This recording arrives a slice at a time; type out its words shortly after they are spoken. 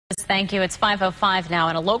Thank you. It's 5:05 now,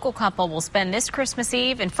 and a local couple will spend this Christmas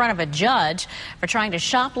Eve in front of a judge for trying to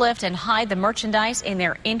shoplift and hide the merchandise in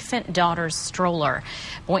their infant daughter's stroller.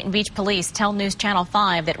 Boynton Beach police tell News Channel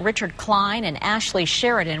 5 that Richard Klein and Ashley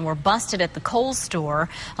Sheridan were busted at the Kohl's store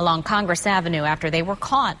along Congress Avenue after they were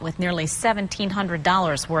caught with nearly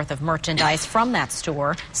 $1,700 worth of merchandise from that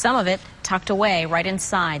store, some of it tucked away right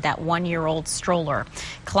inside that one-year-old stroller.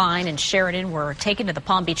 Klein and Sheridan were taken to the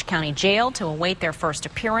Palm Beach County Jail to await their first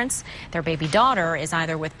appearance. Their baby daughter is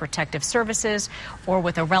either with Protective Services or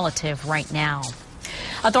with a relative right now.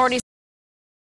 Authorities